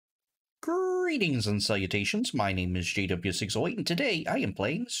Greetings and salutations, my name is JW608, and today I am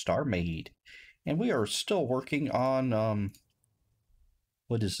playing StarMade. And we are still working on,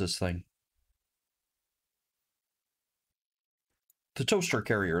 what is this thing? The toaster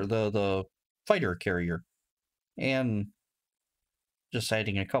carrier, the fighter carrier. And just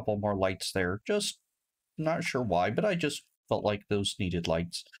adding a couple more lights there. Just not sure why, but I just felt like those needed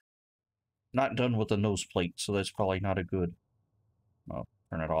lights. Not done with the nose plate, so that's probably not a good... I'll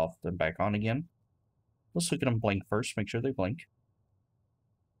turn it off, then back on again. Let's look at them blink first, make sure they blink.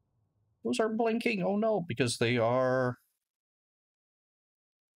 Those aren't blinking. Oh no, because they are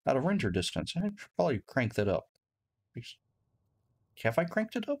out of render distance. I should probably crank that up. Have I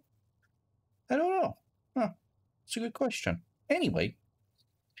cranked it up? I don't know. Huh. It's a good question. Anyway,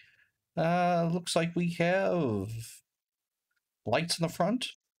 looks like we have lights in the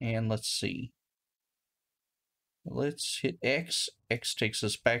front, and let's see. Let's hit X. X takes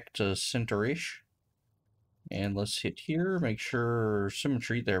us back to center-ish. And let's hit here, make sure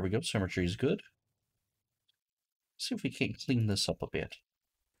symmetry, there we go, symmetry is good. See if we can't clean this up a bit.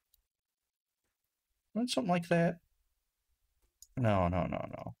 Want something like that? No.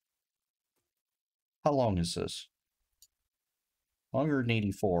 How long is this? Longer than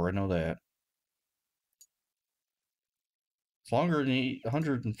 84, I know that. It's longer than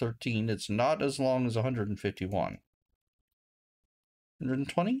 113, it's not as long as 151.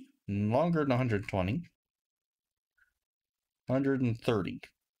 120? Longer than 120. 130.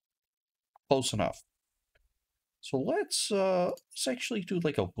 Close enough. So let's actually do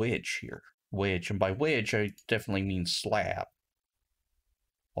like a wedge here. Wedge, and by wedge I definitely mean slab.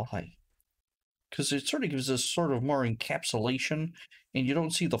 Why? Because it sort of gives us sort of more encapsulation, and you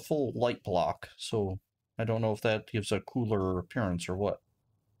don't see the full light block, so I don't know if that gives a cooler appearance or what.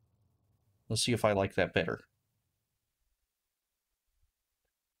 Let's see if I like that better.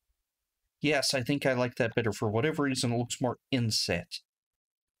 Yes, I think I like that better. For whatever reason, it looks more inset.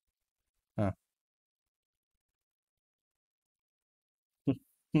 Huh.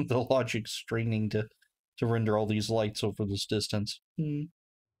 The logic's straining to render all these lights over this distance.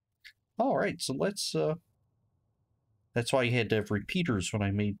 Alright, so let's, that's why I had to have repeaters when I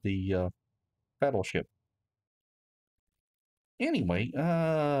made the, battleship. Anyway,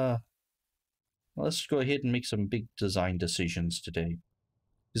 let's go ahead and make some big design decisions today.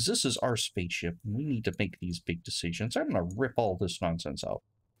 Because this is our spaceship, and we need to make these big decisions. I'm gonna rip all this nonsense out.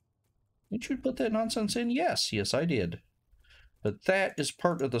 Did you put that nonsense in? Yes, I did. But that is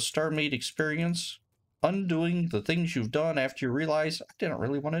part of the StarMade experience. Undoing the things you've done after you realize, I didn't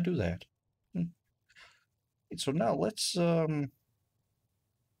really want to do that. So now let's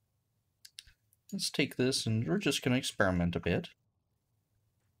take this, and we're just going to experiment a bit.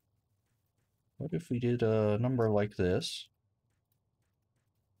 What if we did a number like this?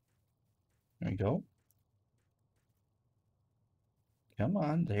 There you go. Come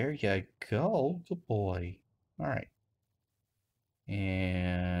on, there you go. Good boy. All right.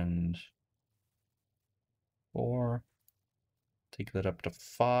 And 4. Take that up to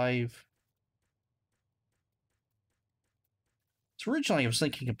 5. So originally I was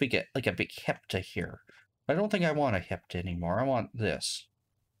thinking a big hepta here. I don't think I want a hepta anymore. I want this.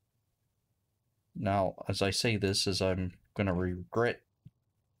 Now, as I say this, as I'm going to regret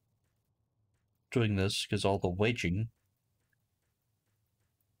doing this because all the wedging.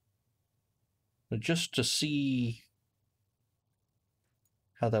 But just to see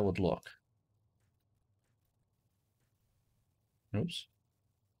how that would look. Oops.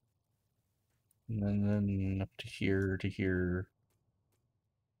 And then up to here.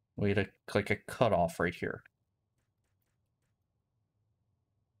 Wait, like a cutoff right here.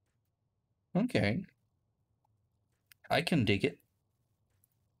 Okay. I can dig it.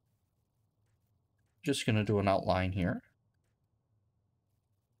 Just gonna do an outline here.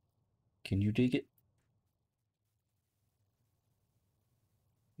 Can you dig it?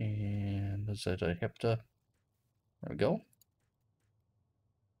 And is that a hepta? There we go.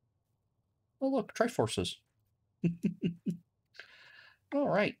 Oh look, Triforces. All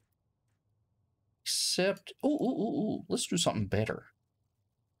right. Except, ooh, let's do something better.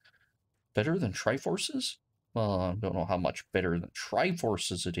 Better than Triforces? Well, I don't know how much better than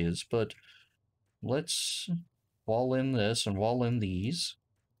Triforces it is, but let's wall in this and wall in these.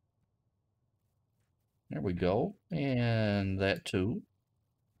 There we go. And that too.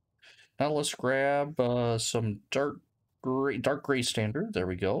 Now let's grab some dark gray standard. There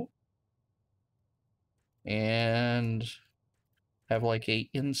we go. And have like a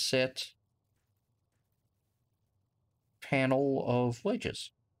inset panel of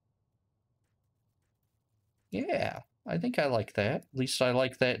wedges. Yeah, I think I like that. At least I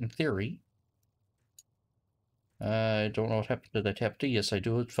like that in theory. I don't know what happened to that tapestry. Yes, I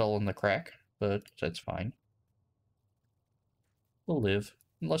do. It fell in the crack, but that's fine. We'll live.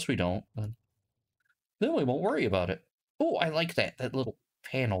 Unless we don't, then we won't worry about it. Oh, I like that. That little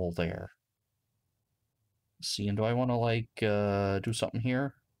panel there. Let's see, and do I want to, like, do something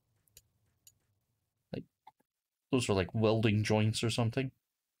here? Like, those are like welding joints or something?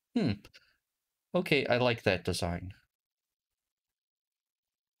 Okay, I like that design.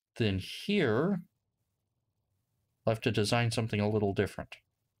 Then here, I'll have to design something a little different.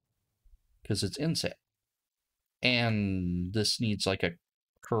 Because it's inset. And this needs like a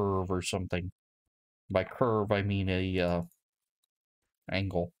curve or something. By curve, I mean a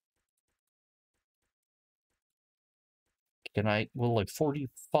angle. Will like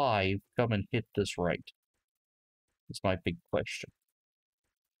 45 come and hit this right? That's my big question.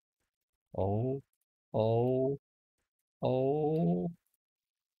 Oh, oh, oh.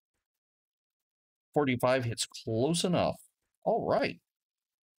 45 hits close enough. All right.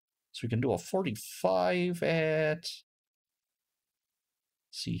 So we can do a 45 at... Let's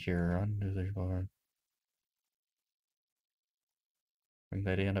see here, under the bar. Bring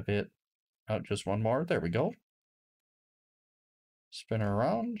that in a bit. Out just one more. There we go. Spin her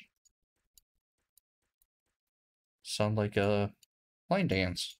around. Sound like a line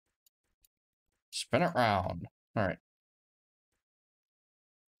dance. Spin it around. All right.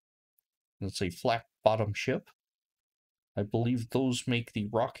 That's a flat bottom ship. I believe those make the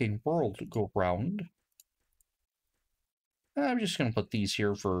rocking world go round. I'm just going to put these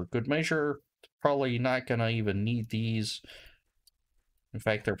here for good measure. Probably not going to even need these. In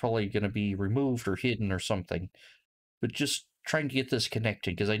fact, they're probably going to be removed or hidden or something. But just trying to get this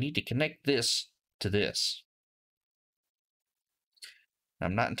connected, because I need to connect this to this.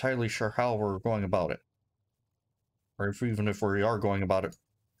 I'm not entirely sure how we're going about it. Or even if we are going about it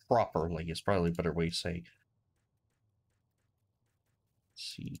properly, is probably a better way to say.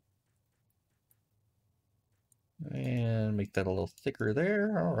 Let's see. And make that a little thicker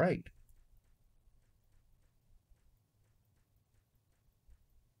there. All right.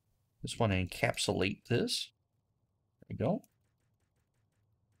 Just want to encapsulate this. There we go.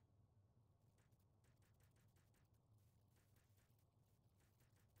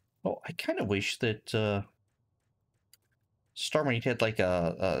 Oh, I kind of wish that StarMade had like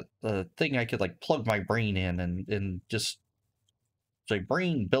a thing I could like plug my brain in and just say,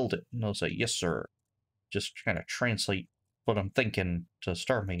 brain, build it. And they'll say, yes, sir. Just kind of translate what I'm thinking to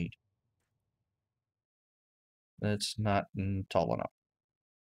StarMade. That's not tall enough.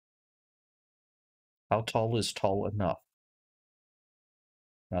 How tall is tall enough?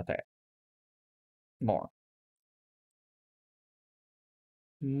 Not that. More.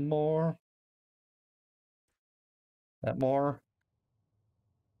 More. That more.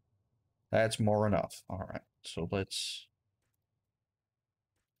 That's more enough. All right. So let's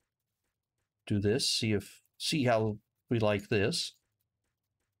do this. See how we like this.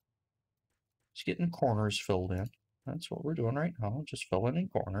 Just getting corners filled in. That's what we're doing right now. Just filling in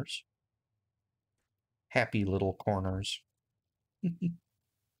corners. Happy little corners. All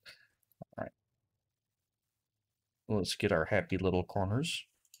right. Let's get our happy little corners.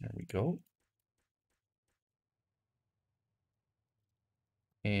 There we go.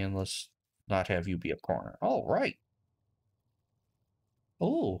 And let's not have you be a corner. All right.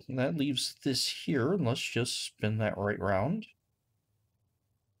 Oh, that leaves this here. And let's just spin that right round.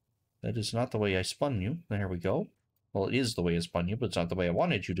 That is not the way I spun you. There we go. Well, it is the way I spun you, but it's not the way I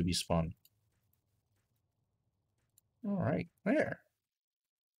wanted you to be spun. All right, there.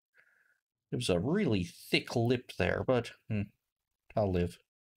 There's a really thick lip there, but I'll live.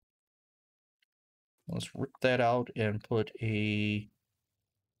 Let's rip that out and put a...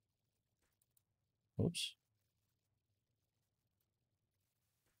 Oops.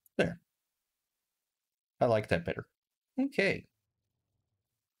 There. I like that better. Okay.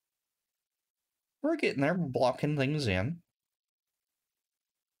 We're getting there, blocking things in.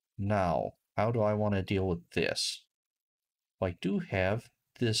 Now, how do I want to deal with this? I do have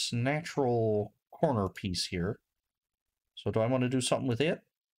this natural corner piece here. So do I want to do something with it?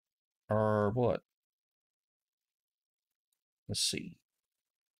 Or what? Let's see.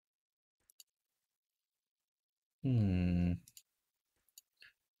 So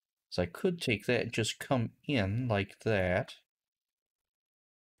I could take that and just come in like that.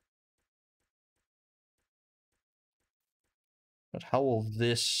 But how will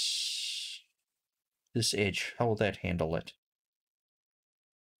this edge, how will that handle it?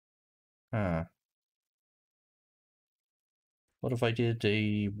 Huh. What if I did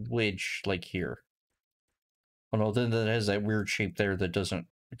a wedge like here? Oh no, then that has that weird shape there that doesn't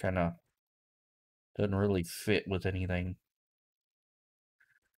kind of... Doesn't really fit with anything.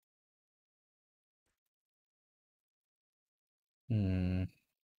 Hmm.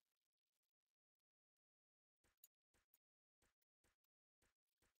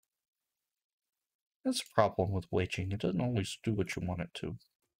 That's a problem with wedging. It doesn't always do what you want it to.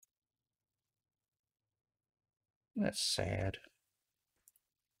 That's sad.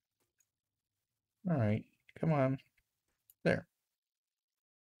 Alright, come on. There.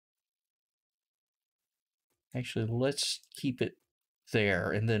 Actually, let's keep it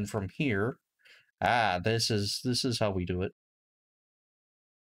there, and then from here... Ah, this is how we do it.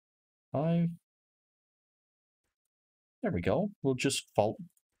 There we go. We'll just follow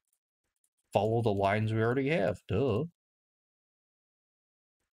the lines we already have. Duh.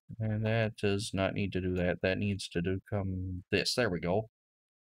 And that does not need to do that. That needs to become this. There we go.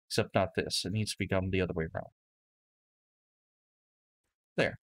 Except not this. It needs to become the other way around.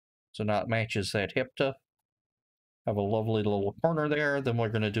 There. So now it matches that hip to have a lovely little corner there. Then we're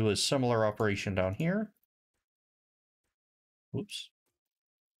going to do a similar operation down here. Oops.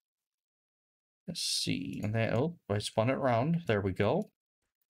 Let's see. And that, oh, I spun it around. There we go.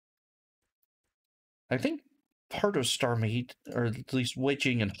 I think part of StarMade, or at least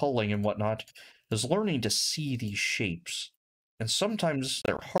wedging and hulling and whatnot, is learning to see these shapes. And sometimes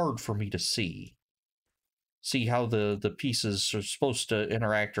they're hard for me to see. See how the pieces are supposed to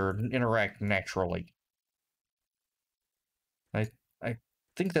interact or interact naturally. I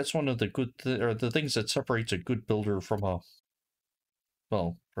think that's one of the good or the things that separates a good builder from a,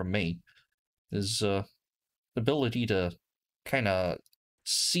 well, from me, is the ability to kind of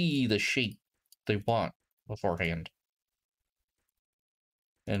see the shape they want beforehand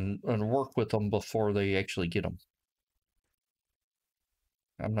and work with them before they actually get them.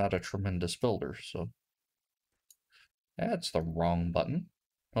 I'm not a tremendous builder, so that's the wrong button.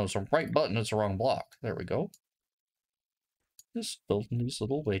 Oh, it's the right button, it's the wrong block. There we go. Just building these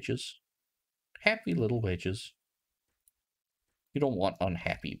little wedges. Happy little wedges. You don't want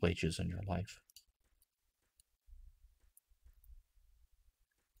unhappy wedges in your life.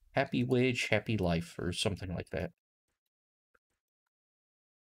 Happy wedge, happy life, or something like that.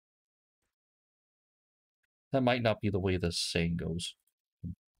 That might not be the way this saying goes.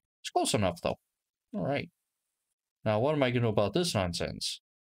 It's close enough, though. All right. Now, what am I going to do about this nonsense?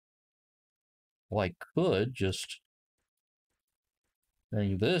 Well, I could just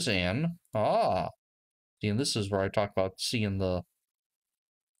bring this in. Ah! See, and this is where I talk about seeing the...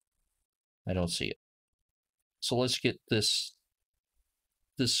 I don't see it. So let's get this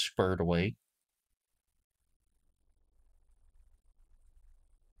squared away.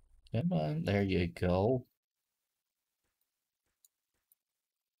 Come on, there you go.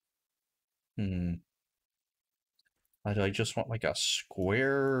 I just want like a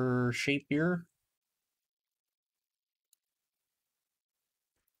square shape here?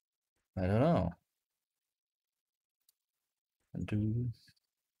 I don't know. Undo.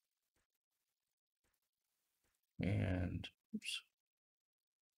 And, oops.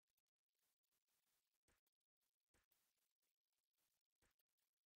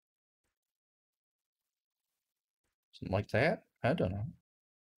 Something like that? I don't know.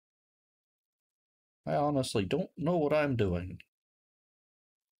 I honestly don't know what I'm doing.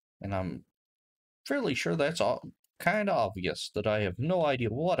 And I'm fairly sure that's all kind of obvious that I have no idea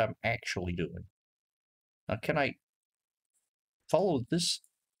what I'm actually doing. Now, can I follow this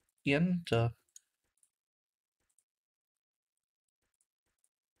in to...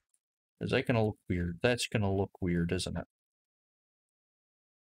 Is that going to look weird? That's going to look weird, isn't it?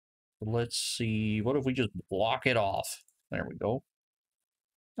 Let's see. What if we just block it off? There we go.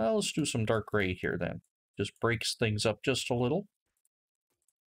 Well, let's do some dark gray here then. Just breaks things up just a little.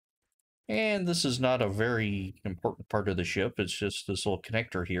 And this is not a very important part of the ship. It's just this little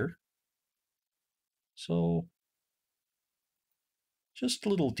connector here. So, just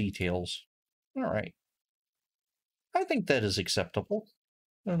little details. All right. I think that is acceptable.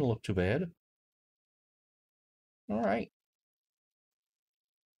 Doesn't look too bad. All right.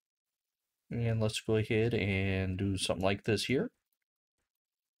 And let's go ahead and do something like this here.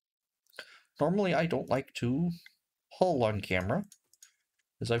 Normally, I don't like to hull on camera,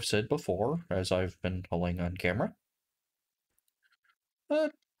 as I've said before, as I've been hulling on camera.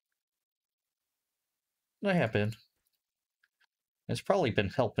 But I have been. It's probably been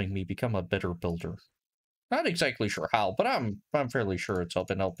helping me become a better builder. Not exactly sure how, but I'm fairly sure it's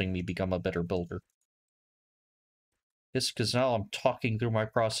been helping me become a better builder. It's because now I'm talking through my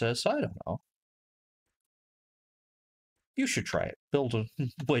process. I don't know. You should try it. Build a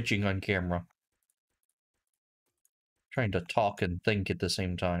wedging on camera. Trying to talk and think at the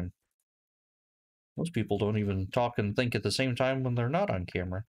same time. Most people don't even talk and think at the same time when they're not on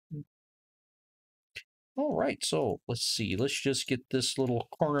camera. All right, so let's see. Let's just get this little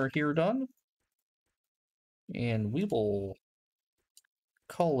corner here done. And we will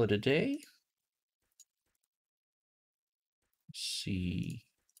call it a day. Let's see.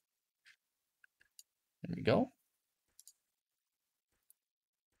 There we go.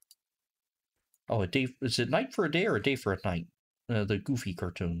 Oh, a day. Is it night for a day or a day for a night? The Goofy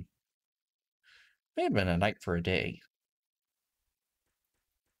cartoon. May have been a night for a day.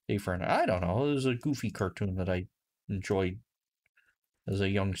 Day for a night. I don't know. It was a Goofy cartoon that I enjoyed as a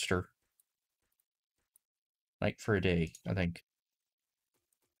youngster. Night for a day, I think.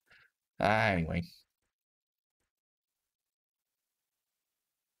 Anyway.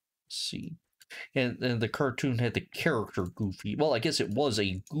 Let's see. And the cartoon had the character Goofy. Well, I guess it was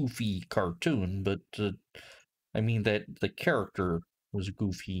a Goofy cartoon, but I mean that the character was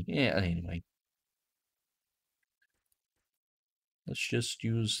Goofy. Yeah, anyway. Let's just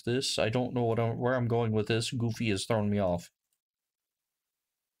use this. I don't know where I'm going with this. Goofy has thrown me off.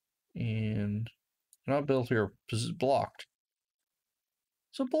 And not built here. This is blocked.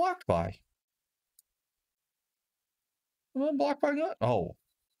 What's it blocked by? Am I blocked by that? Oh.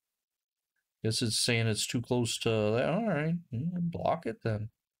 Guess it's saying it's too close to that. Alright. Block it then.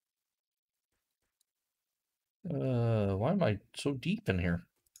 Why am I so deep in here?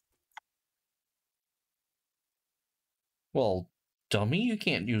 Well, dummy, you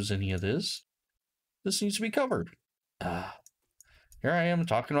can't use any of this. This needs to be covered. Here I am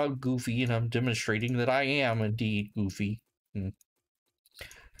talking about Goofy, and I'm demonstrating that I am indeed Goofy.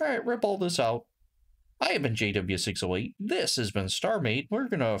 Alright, rip all this out. I have been JW608. This has been StarMade. We're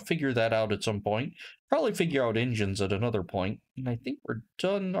gonna figure that out at some point. Probably figure out engines at another point. And I think we're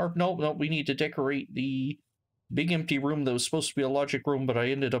done. Or no, we need to decorate the big empty room that was supposed to be a logic room, but I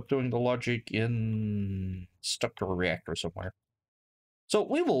ended up doing the logic in stuck to a reactor somewhere. So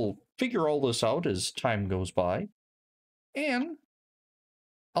we will figure all this out as time goes by. And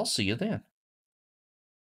I'll see you then.